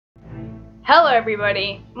Hello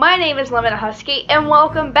everybody, my name is Husky and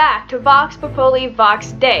welcome back to Vox Populi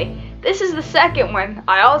Vox Dei. This is the second one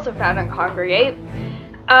I also found on Congregate.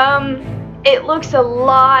 It looks a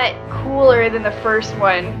lot cooler than the first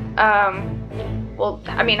one. Well,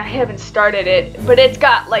 I mean, I haven't started it, but it's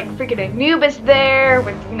got like freaking Anubis there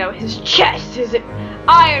with, you know, his chest, his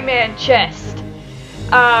Iron Man chest.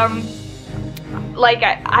 Like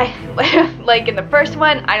like in the first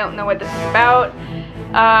one, I don't know what this is about.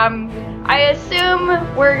 I assume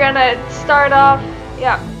we're gonna start off,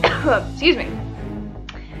 yeah, excuse me.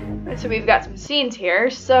 So we've got some scenes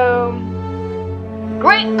here, so...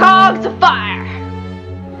 Great Cogs of Fire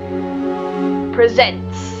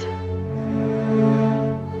presents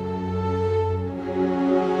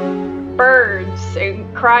Birds, a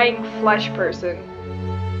crying flesh person.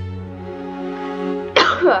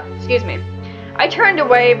 Excuse me. I turned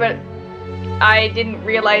away, but I didn't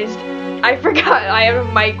realize... I forgot I have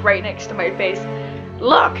a mic right next to my face.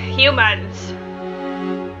 Look, humans!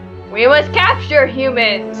 We must capture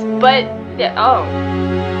humans, but... oh.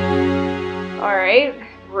 Alright,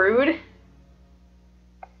 rude.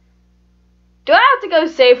 Do I have to go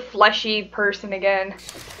say fleshy person again?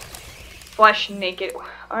 Flesh naked.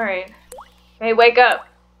 Alright. Hey, wake up!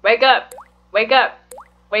 Wake up! Wake up!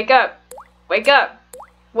 Wake up! Wake up!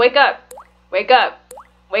 Wake up! Wake up!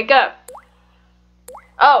 Wake up!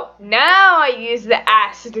 Oh, now I use the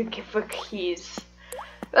acid for keys.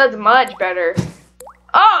 That's much better.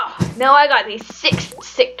 Oh, now I got these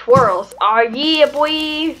sick twirls. Oh yeah,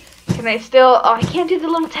 boy. Can I still? Oh, I can't do the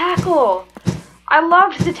little tackle. I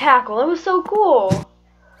loved the tackle. It was so cool.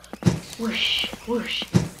 Whoosh, whoosh.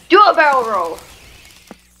 Do a barrel roll.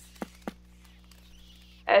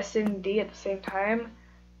 S and D at the same time.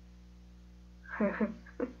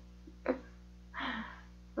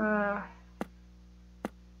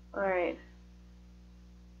 Alright.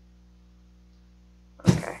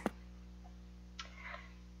 Okay.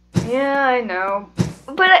 Yeah, I know.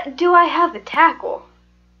 But do I have the tackle?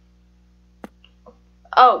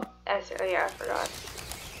 Oh, S. Oh, yeah, I forgot.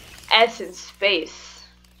 S in space.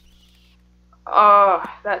 Oh,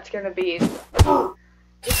 that's gonna be... Oh!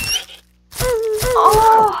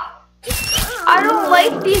 I don't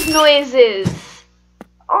like these noises!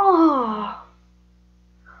 Oh!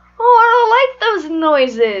 Oh, I don't like those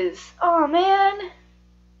noises. Oh, man.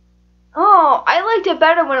 Oh, I liked it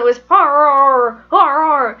better when it was roar,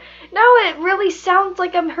 roar. Now it really sounds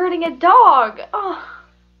like I'm hurting a dog. Oh,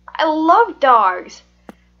 I love dogs.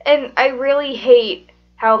 And I really hate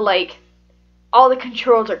how, like, all the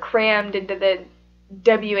controls are crammed into the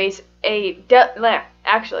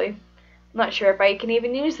actually, I'm not sure if I can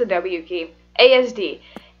even use the W key. ASD.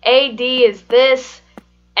 AD is this.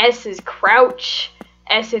 S is crouch.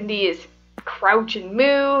 S and D is crouch and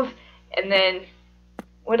move, and then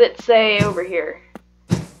what did it say over here?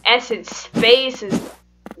 S in space is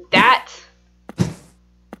that.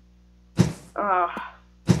 Oh,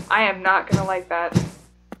 I am not gonna like that.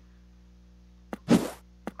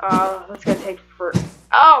 Oh, that's gonna take for.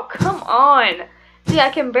 Oh, come on! See, I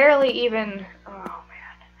can barely even. Oh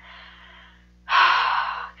man.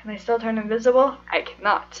 Can I still turn invisible? I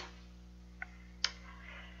cannot.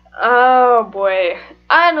 Oh boy,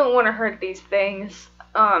 I don't want to hurt these things.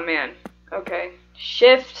 Oh man. Okay.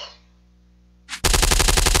 Shift.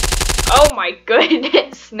 Oh my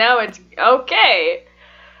goodness. Now it's okay.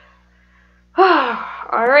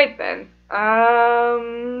 Alright then.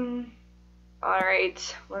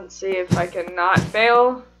 Alright. Let's see if I can not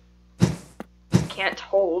fail. Can't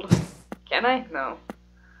hold. Can I? No.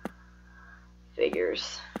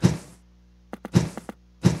 Figures.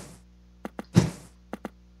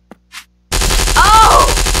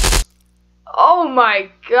 Oh my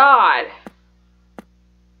god.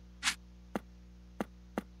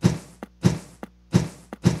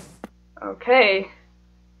 Okay.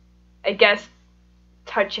 I guess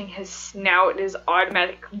touching his snout is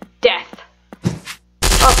automatic death.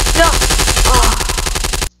 Oh, no! Oh.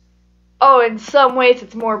 Oh, in some ways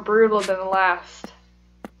it's more brutal than the last.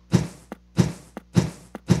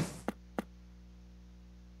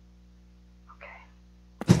 Okay.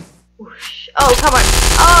 Whoosh. Oh, come on.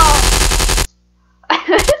 Oh!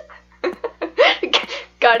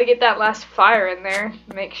 Gotta get that last fire in there.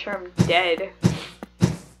 Make sure I'm dead.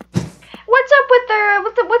 What's up with their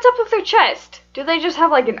what's up with their chest? Do they just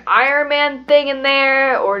have like an Iron Man thing in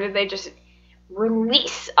there, or do they just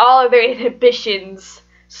release all of their inhibitions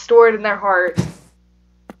stored in their heart?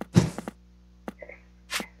 Okay.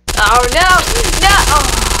 Oh no! No! Oh.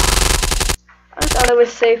 I thought it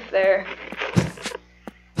was safe there.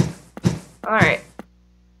 Alright.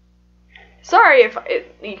 Sorry if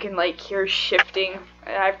you can like hear shifting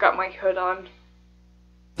I've got my hood on.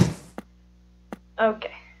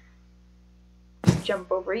 Okay.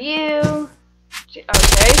 Jump over you.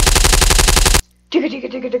 Okay. Digga digga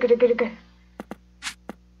digga digga digga digga.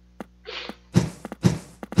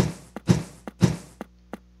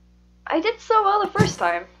 I did so well the first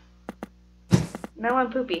time. Now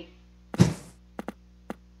I'm poopy.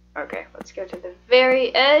 Okay, let's go to the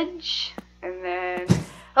very edge. And then...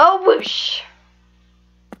 Oh, whoosh!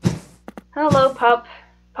 Hello, pup.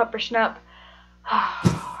 Puppersnup.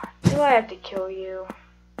 Do I have to kill you?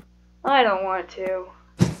 I don't want to.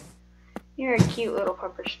 You're a cute little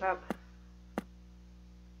puppersnup.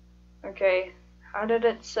 Okay, how did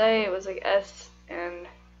it say? It was like S and...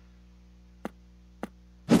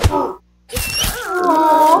 Oh,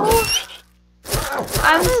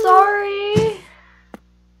 I'm sorry.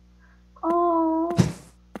 Oh,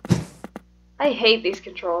 I hate these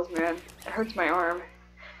controls, man. It hurts my arm.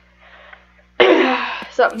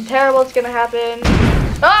 Something terrible's gonna happen.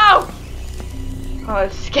 Oh! Oh,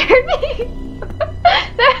 it scared me.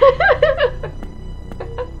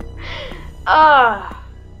 Ah.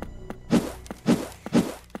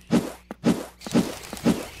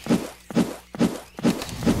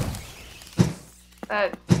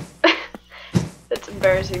 That's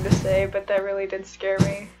embarrassing to say, but that really did scare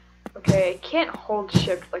me. Okay, I can't hold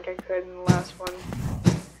shift like I could in the last one.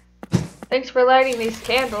 Thanks for lighting these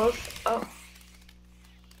candles. Oh.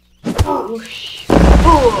 Whoosh.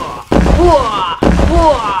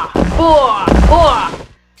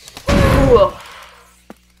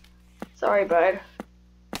 Sorry, bud.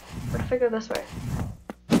 What if I go this way?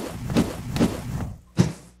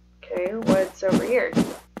 Okay, what's over here?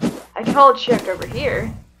 I can hold shift over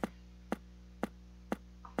here.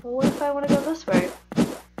 Well, what if I want to go this way?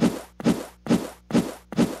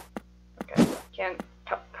 Okay, can't.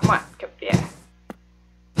 Come on, yeah.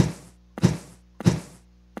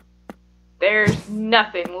 There's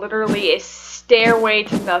nothing. Literally a stairway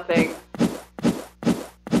to nothing.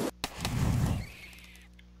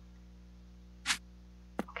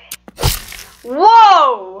 Okay.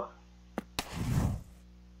 Whoa!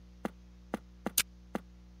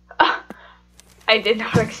 I did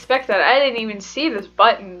not expect that. I didn't even see those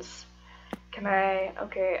buttons. Can I...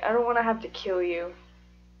 Okay, I don't want to have to kill you.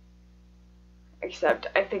 Except,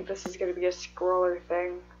 I think this is going to be a scroller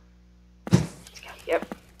thing.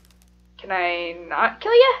 Yep. Can I not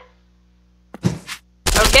kill you?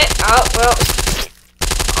 Okay. Oh, well.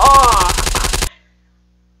 Oh.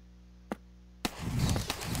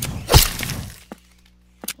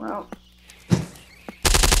 Well.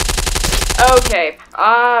 Okay.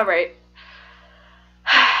 Alright.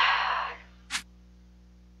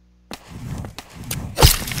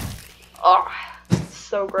 Oh,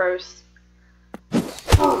 so gross.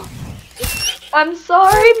 I'm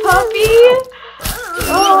sorry, puppy.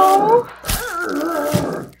 Oh.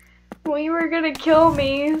 Well, you were gonna kill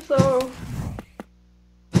me, so...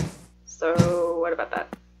 So, what about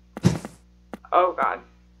that? Oh, God.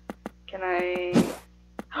 Can I...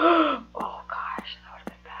 Oh, gosh, that would've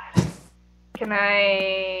been bad. Can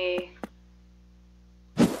I...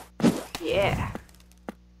 Yeah.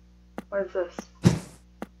 What is this?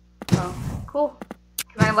 Oh, cool.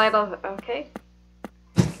 Can I light all the... Okay.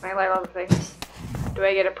 Can I light all the things? Do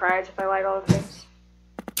I get a prize if I light all the things?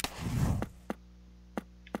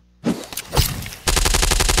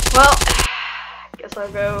 Well, guess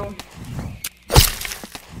I'll go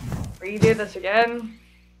redo this again.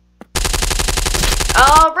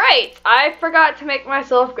 Alright, I forgot to make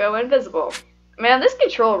myself go invisible. Man, this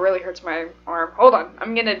control really hurts my arm. Hold on,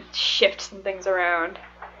 I'm gonna shift some things around.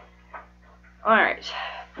 Alright.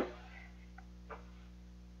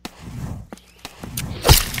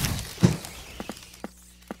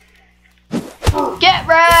 Get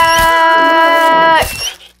wrecked!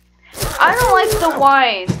 I don't like the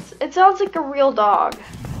whines. It sounds like a real dog.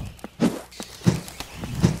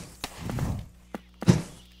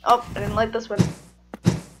 Oh, I didn't like this one.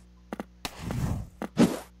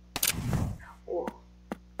 Whoa.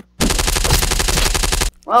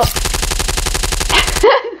 Well.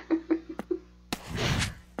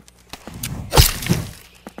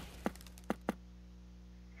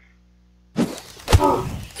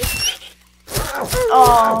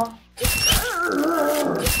 Oh.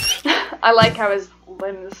 I like how his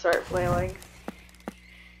limbs start flailing.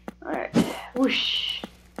 Alright. Whoosh.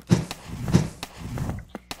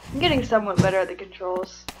 I'm getting somewhat better at the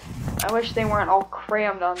controls. I wish they weren't all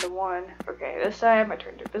crammed onto one. Okay, this time I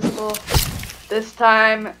turned invisible. This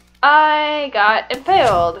time I got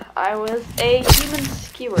impaled. I was a human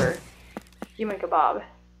skewer. Human kebab.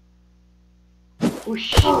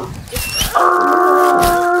 Whoosh.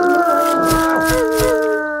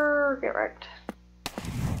 get wrecked.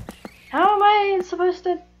 How am I supposed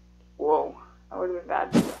to... Whoa, that would have been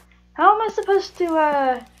bad. How am I supposed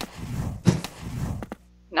to,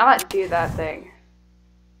 not do that thing?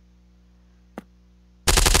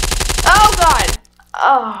 Oh god!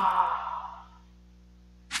 Oh.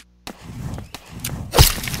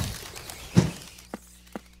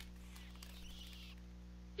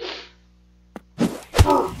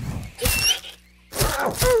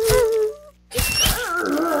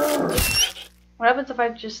 What happens if I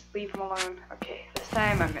just leave him alone? Okay, this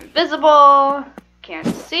time I'm invisible. Can't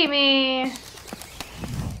see me.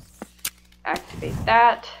 Activate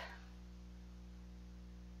that.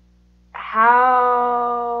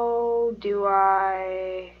 How do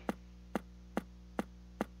I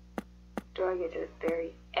get to the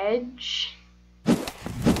very edge?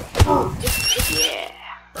 Yeah.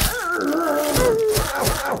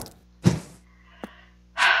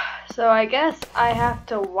 So I guess I have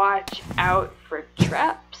to watch out for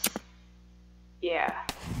traps. Yeah.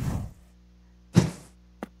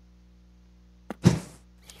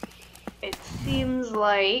 It seems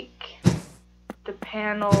like the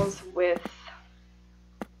panels with...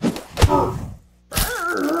 Oh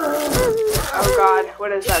god,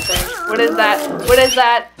 what is that thing? What is that? What is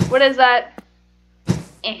that? What is that?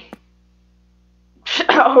 Eh.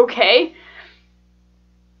 Okay.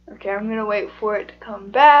 Okay, I'm gonna wait for it to come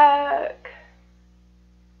back.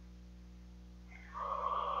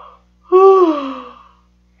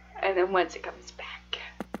 And then once it comes back.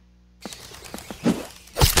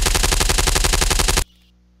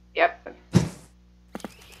 Yep.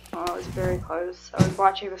 Oh, it was very close. I was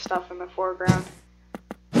watching the stuff in the foreground.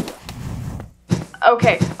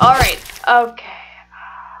 Okay, alright, okay.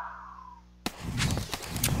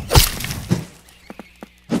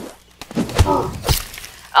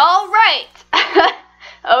 Alright!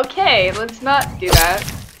 Okay, let's not do that.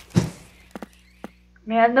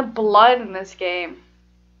 Man, the blood in this game.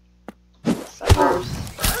 Suckers.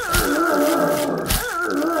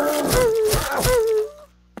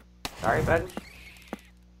 Sorry, bud.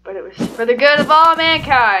 But it was for the good of all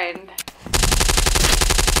mankind.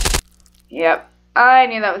 Yep, I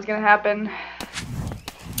knew that was gonna happen.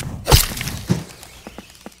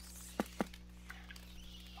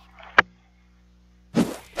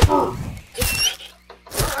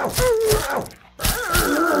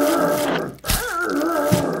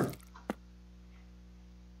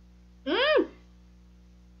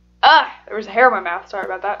 There was a hair in my mouth, sorry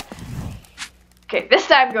about that. Okay, this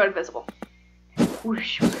time go invisible.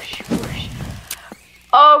 Whoosh, whoosh, whoosh.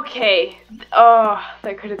 Okay. Oh,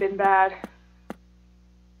 that could have been bad.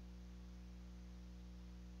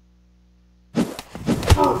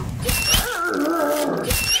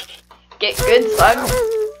 Get good, son.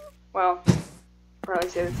 Well, probably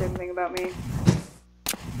say the same thing about me.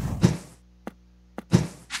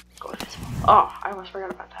 Go invisible. Oh, I almost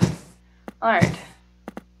forgot about that. Alright.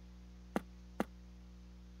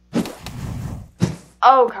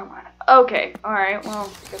 Oh, come on. Okay, alright,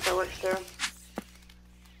 well, I guess that works too.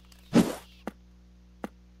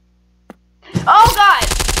 Oh, God!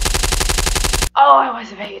 Oh, I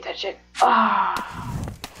wasn't paying attention. Oh.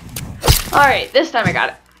 Alright, this time I got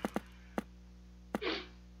it.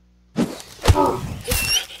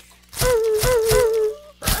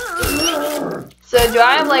 So, do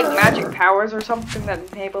I have, like, magic powers or something that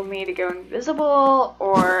enable me to go invisible?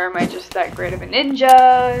 Or am I just that great of a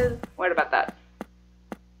ninja? What about that?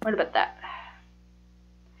 What about that?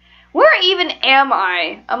 Where even am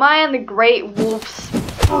I? Am I in the Great Wolf's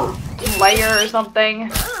lair or something?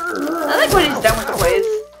 I like what he's done with the place.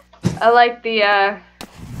 I like the,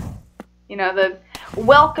 you know, the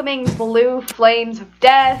welcoming blue flames of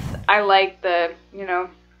death. I like the, you know,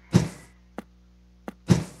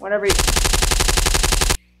 whatever you...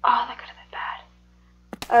 Oh, that could have been bad.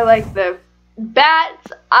 I like the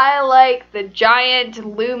bats. I like the giant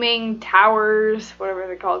looming towers, whatever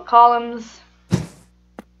they're called, columns.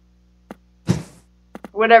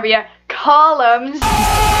 Whatever, yeah, columns.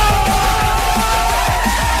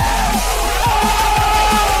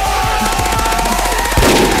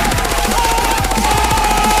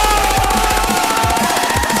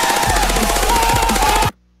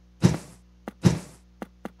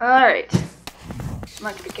 Alright. I'm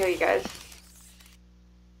not gonna kill you guys.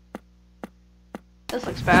 This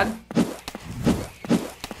looks bad.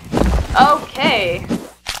 Okay.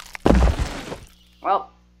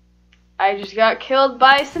 Well, I just got killed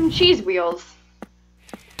by some cheese wheels.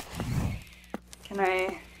 Can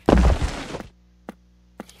I...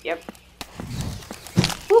 Yep.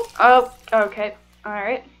 Whoop. Oh, okay.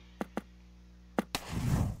 Alright.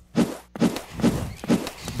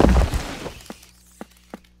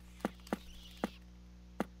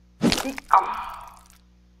 Oh,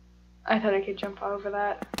 I thought I could jump over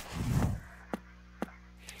that.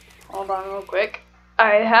 Hold on real quick.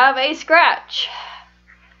 I have a scratch.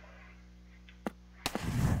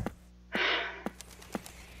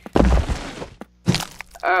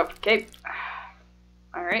 Okay.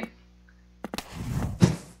 Alright.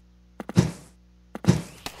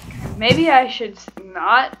 Maybe I should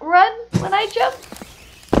not run when I jump.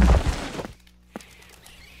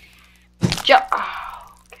 Jump.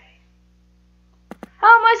 Oh, okay. How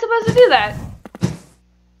am I supposed to do that?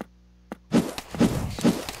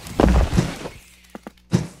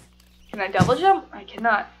 Can I double jump? I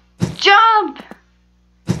cannot. Jump!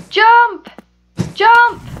 Jump!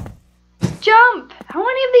 Jump! Jump! How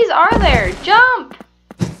many of these are there? Jump!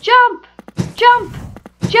 Jump! Jump!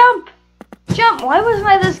 Jump! Jump! Why wasn't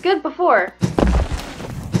I this good before?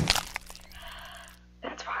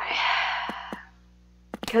 That's why.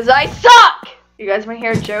 Because I suck! You guys want to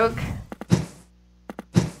hear a joke?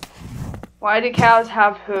 Why do cows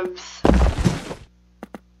have hooves?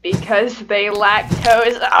 Because they lack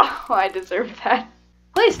toes. Oh, I deserve that.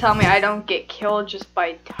 Please tell me I don't get killed just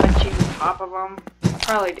by touching the top of them. I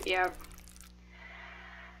probably do, yeah.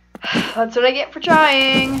 That's what I get for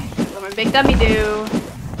trying. I'm a big dummy do.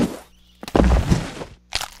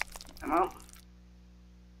 Well.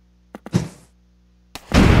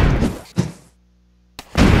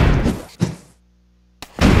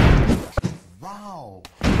 Wow.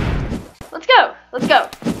 Let's go. Let's go.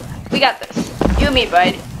 We got this. You and me,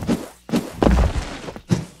 bud.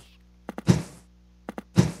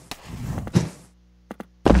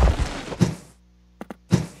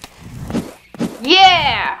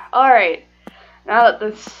 Yeah! Alright. Now that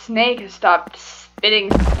the snake has stopped spitting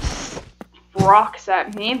rocks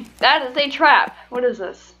at me, that is a trap. What is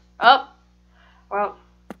this? Oh. Well.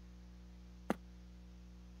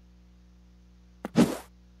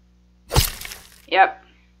 Yep.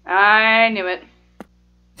 I knew it.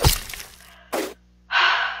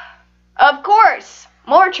 Of course!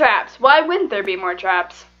 More traps! Why wouldn't there be more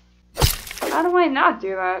traps? How do I not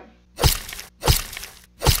do that?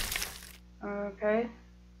 Okay.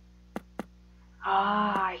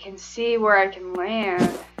 Ah, I can see where I can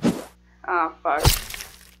land. Oh, fuck.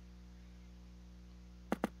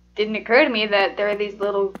 Didn't occur to me that there are these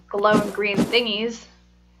little glowing green thingies.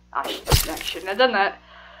 I shouldn't have done that.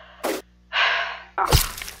 Oh.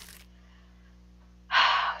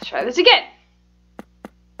 Let's try this again.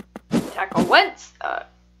 Tackle once,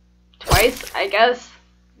 twice, I guess.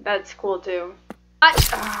 That's cool too.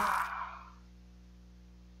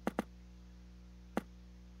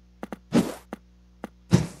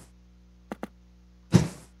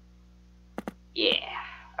 Yeah,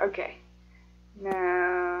 okay.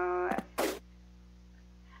 Now...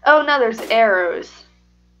 Oh, no, there's arrows.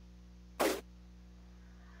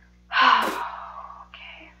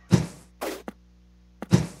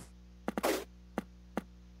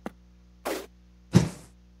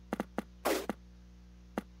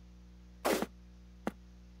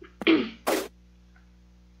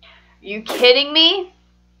 You kidding me?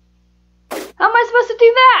 How am I supposed to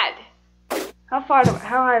do that? How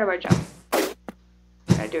high do I jump?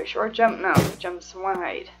 Can I do a short jump? No, jumps one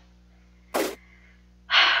height.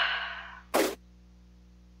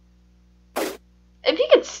 If you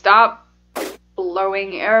could stop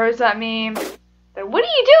blowing arrows at me, then what are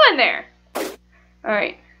you doing there?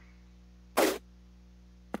 Alright.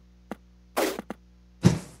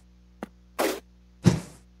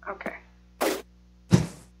 Okay.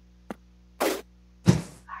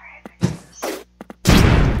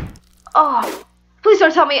 Oh, please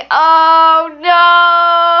don't tell me. Oh, no.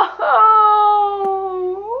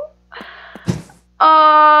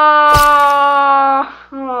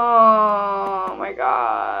 Oh my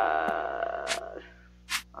god.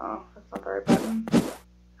 Oh, that's not the right button.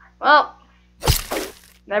 Well,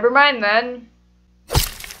 never mind then.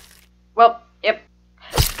 Well, yep.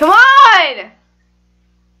 Come on!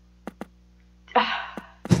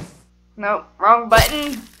 Nope, wrong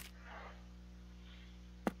button.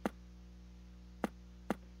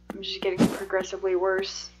 I'm just getting progressively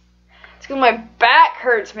worse. It's because my back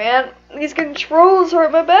hurts, man. These controls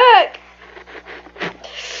hurt my back.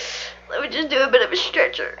 Let me just do a bit of a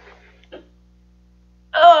stretcher.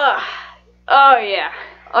 Ugh. Oh, yeah.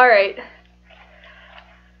 Alright.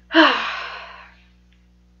 I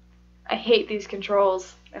hate these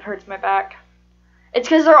controls. It hurts my back. It's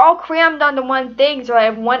because they're all crammed onto one thing, so I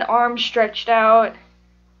have one arm stretched out.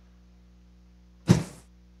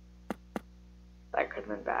 That could have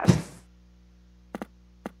been bad.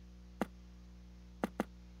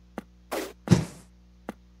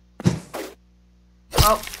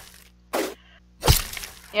 Well.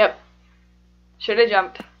 Yep. Should have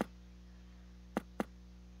jumped.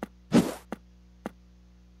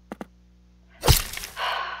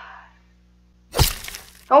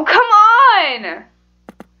 Oh, come on!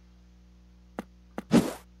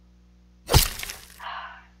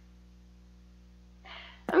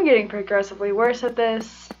 I'm getting progressively worse at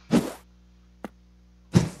this.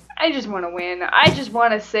 I just want to win. I just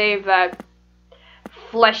want to save that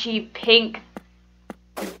fleshy pink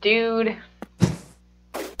dude.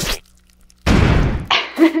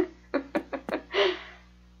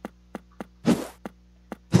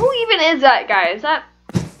 Who even is that guy? Is that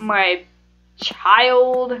my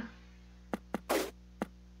child?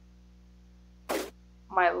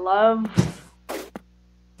 My love?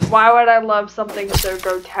 Why would I love something so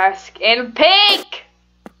grotesque and pink?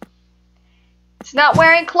 It's not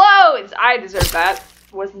wearing clothes! I deserve that.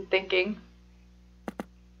 Wasn't thinking.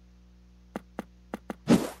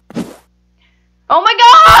 Oh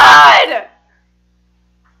my god!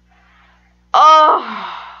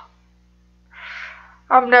 Oh.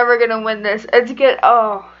 I'm never gonna win this. It's good.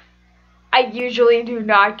 Oh. I usually do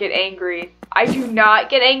not get angry. I do not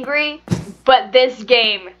get angry, but this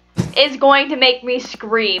game is going to make me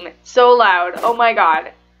scream so loud. Oh my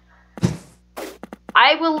god.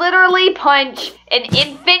 I will literally punch an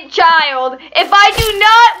infant child if I do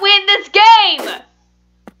not win this game!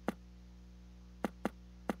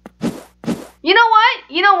 You know what?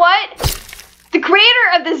 You know what? The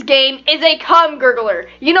creator of this game is a cum gurgler.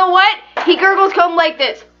 You know what? He gurgles cum like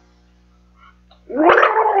this.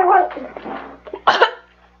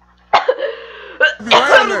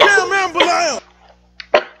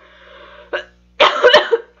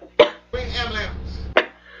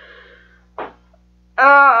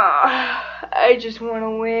 I just want to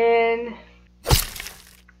win.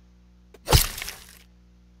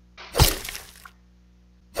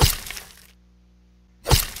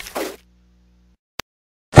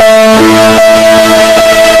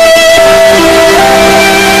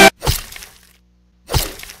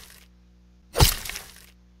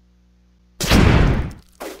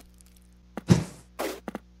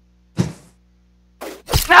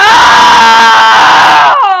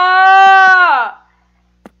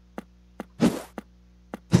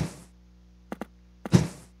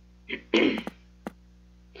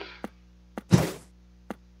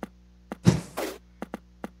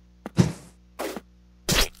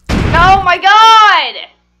 Oh my god!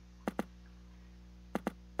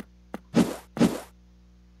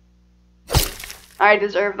 I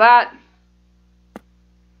deserve that.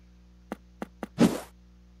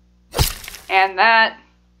 And that.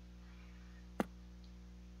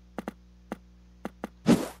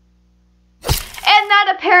 And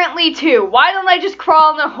that apparently too. Why don't I just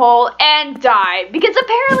crawl in a hole and die? Because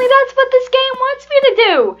apparently that's what this game wants me to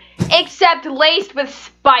do. Except laced with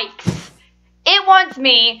spikes. It wants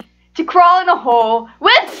me to crawl in a hole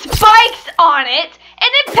with spikes on it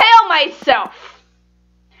and impale myself.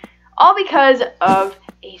 All because of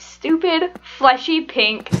a stupid fleshy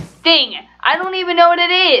pink thing. I don't even know what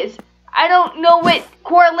it is. I don't know what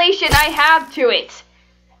correlation I have to it.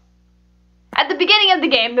 At the beginning of the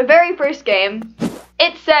game, the very first game,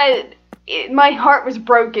 it said my heart was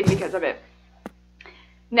broken because of it.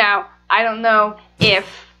 Now, I don't know if,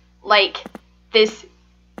 like, this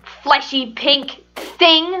fleshy pink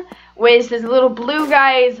thing was this little blue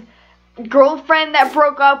guy's girlfriend that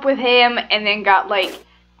broke up with him and then got, like,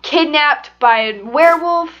 kidnapped by a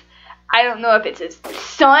werewolf. I don't know if it's his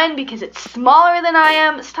son because it's smaller than I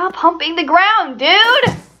am. Stop humping the ground,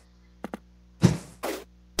 dude!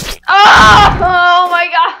 Oh my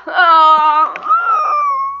god! Oh.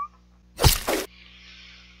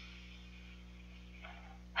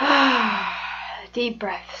 Deep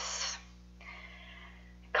breaths.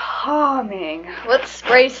 Calming. Let's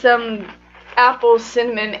spray some apple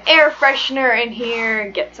cinnamon air freshener in here.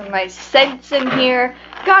 Get some nice scents in here.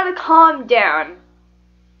 Gotta calm down.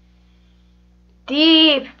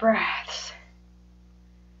 Deep breaths.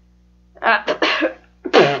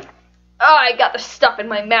 Oh, I got the stuff in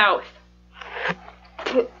my mouth.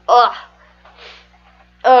 Ugh.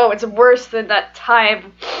 Oh, it's worse than that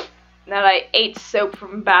time that I ate soap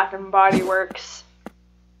from Bath and Body Works.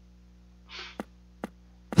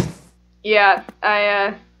 Yeah,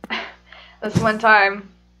 this one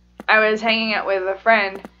time, I was hanging out with a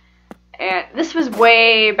friend, and this was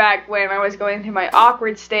way back when I was going through my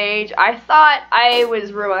awkward stage. I thought I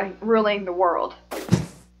was ruling the world.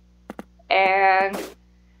 And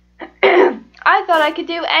I thought I could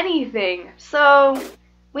do anything. So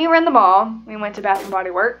we were in the mall. We went to Bath and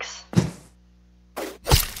Body Works.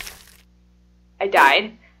 I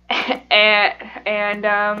died. and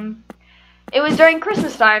it was during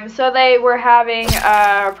Christmas time, so they were having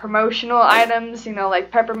promotional items, you know,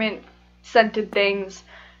 like peppermint scented things.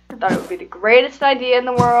 I thought it would be the greatest idea in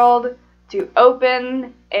the world to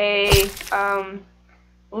open a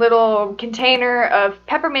little container of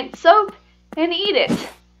peppermint soap and eat it.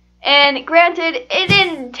 And granted, it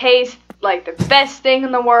didn't taste like the best thing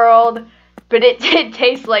in the world, but it did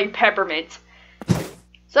taste like peppermint.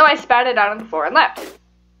 So I spat it out on the floor and left.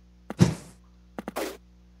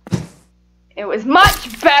 It was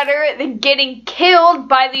much better than getting killed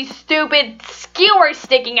by these stupid skewers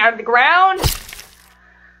sticking out of the ground.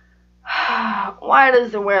 Why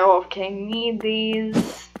does the Werewolf King need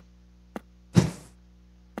these?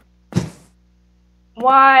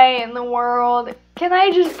 Why in the world? Can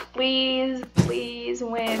I just please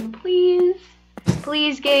win? Please?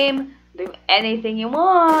 Please, game, do anything you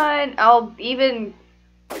want. I'll even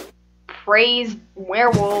praise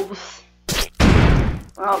werewolves.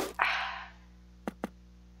 Well,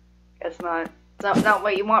 guess not. Is not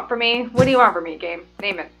what you want from me? What do you want from me, game?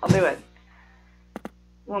 Name it. I'll do it.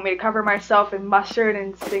 You want me to cover myself in mustard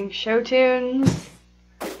and sing show tunes?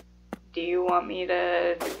 Do you want me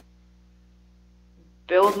to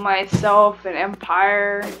build myself an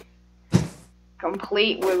empire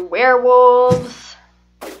complete with werewolves?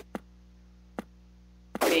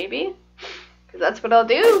 Maybe. Because that's what I'll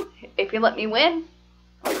do if you let me win.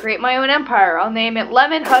 I'll create my own empire. I'll name it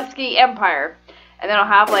Lemon Husky Empire. And then I'll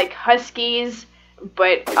have like huskies,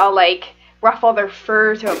 but I'll like ruffle their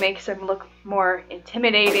fur so it makes them look more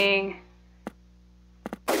intimidating.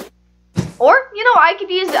 Or, you know, I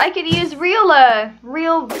could use real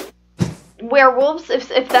werewolves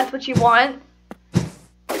if that's what you want.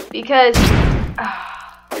 Because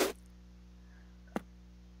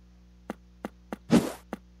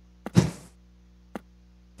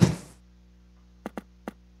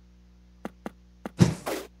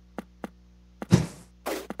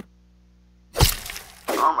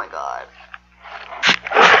oh my god.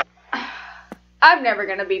 I'm never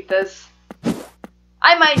gonna beat this.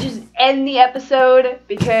 I might just end the episode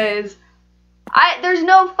because there's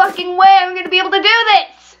no fucking way I'm gonna be able to do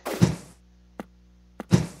this!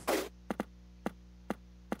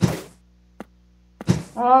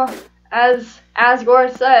 Well, as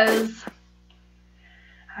Asgore says,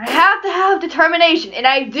 I have to have determination, and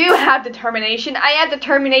I do have determination. I have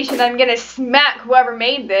determination that I'm gonna smack whoever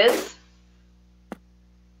made this.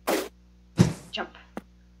 Jump.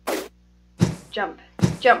 Jump.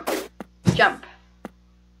 Jump. Jump.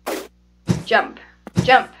 Jump.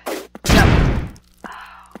 Jump. Jump.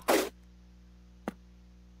 Oh.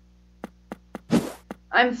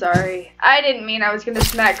 I'm sorry. I didn't mean I was gonna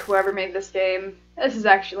smack whoever made this game. This is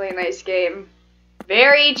actually a nice game.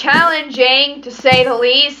 Very challenging, to say the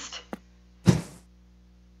least.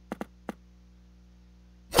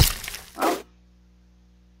 Well,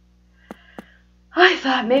 I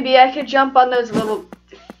thought maybe I could jump on those little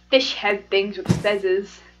fish head things with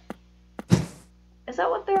fezzes. Is that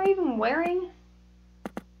what they're even wearing?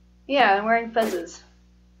 Yeah, I'm wearing fezzes.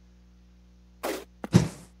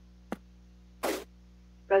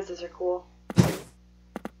 Fezzes are cool.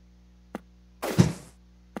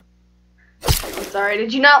 I'm sorry,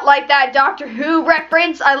 did you not like that Doctor Who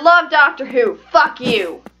reference? I love Doctor Who. Fuck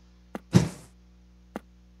you.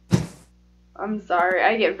 I'm sorry,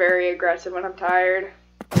 I get very aggressive when I'm tired.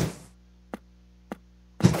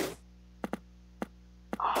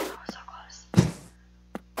 Oh, that was so close.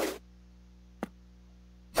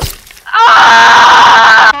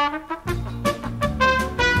 Ah!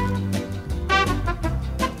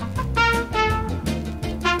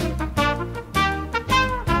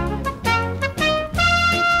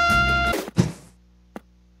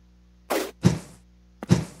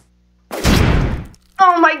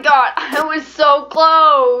 Oh my god, I was so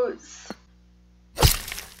close.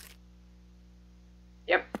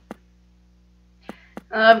 Yep.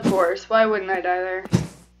 Of course, why wouldn't I die there?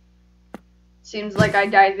 Seems like I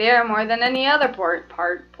died there more than any other point.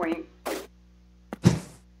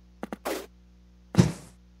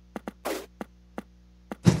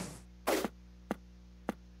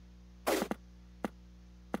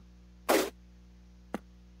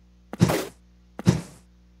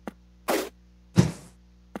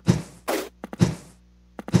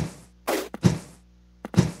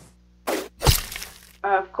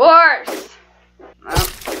 Of course!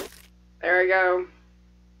 Oh, there we go.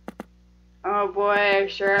 Oh boy,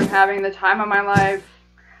 sure am having the time of my life.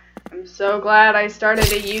 I'm so glad I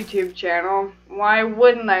started a YouTube channel. Why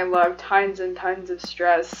wouldn't I love tons and tons of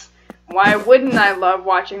stress? Why wouldn't I love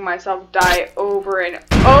watching myself die over and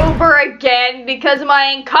over again because of my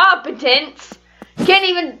incompetence? Can't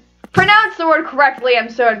even pronounce the word correctly, I'm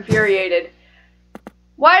so infuriated.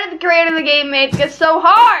 Why did the creator of the game make it so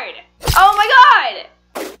hard? Oh my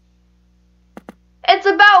god! It's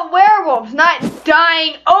about werewolves not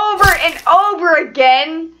dying over and over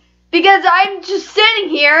again because I'm just sitting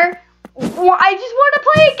here. I just want to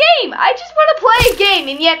play a game. I just want to play a game,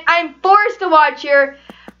 and yet I'm forced to watch here.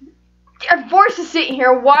 I'm forced to sit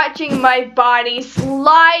here watching my body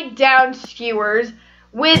slide down skewers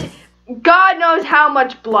with God knows how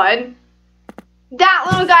much blood. That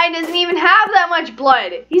little guy doesn't even have that much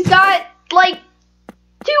blood. He's got like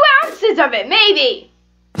 2 ounces of it, maybe.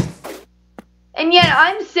 And yet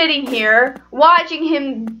I'm sitting here watching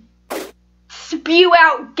him spew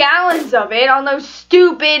out gallons of it on those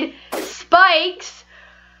stupid spikes.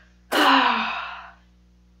 I'm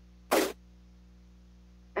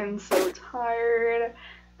so tired.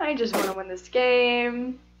 I just want to win this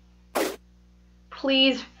game.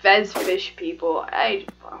 Please, Fez fish people.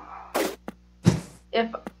 Oh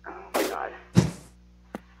my god.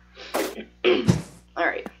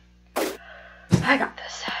 Alright. I got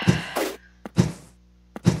this.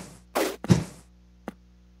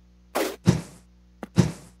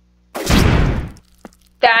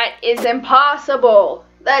 That is impossible.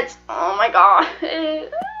 That's, oh my god.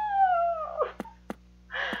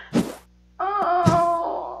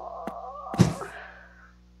 Oh.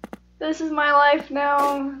 This is my life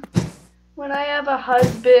now. When I have a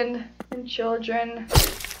husband and children,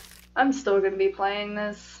 I'm still gonna be playing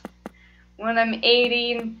this. When I'm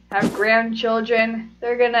 80, have grandchildren,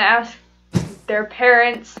 they're gonna ask their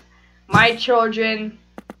parents, my children,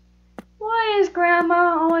 why is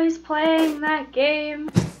grandma always playing that game?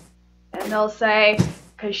 And they'll say,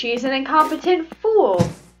 'cause she's an incompetent fool.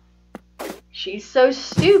 She's so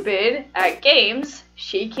stupid at games,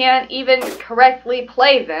 she can't even correctly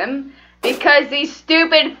play them because these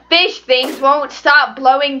stupid fish things won't stop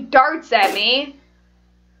blowing darts at me.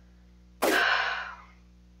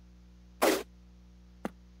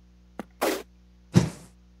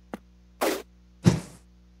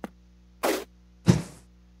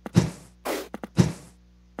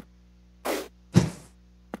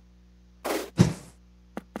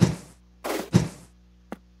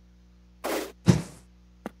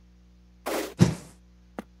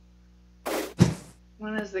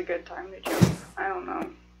 When is the good time to jump? I don't know.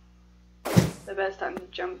 The best time to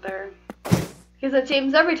jump there. Because it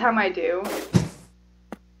seems every time I do.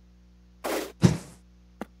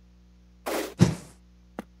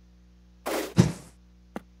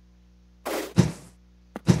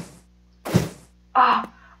 Ah!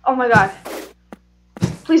 Oh my god.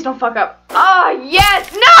 Please don't fuck up. Ah,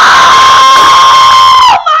 yes! No!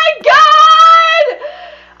 Oh my god!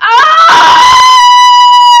 Ah!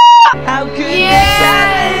 How could Yeah! you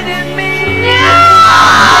shine in me? No!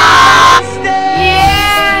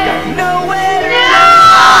 Yeah! Got nowhere to No!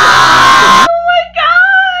 go. Oh my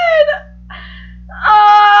god!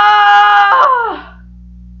 Oh!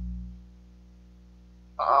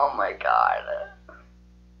 Oh my god.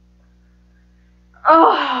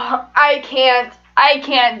 Oh, I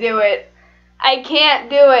can't do it. I can't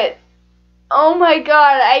do it. Oh my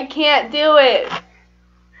god, I can't do it.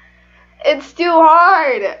 It's too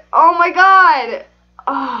hard. Oh my god.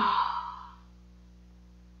 Oh.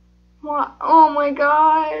 What? Oh my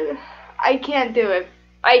god. I can't do it.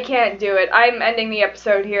 I can't do it. I'm ending the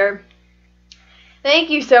episode here.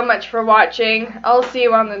 Thank you so much for watching. I'll see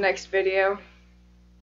you on the next video.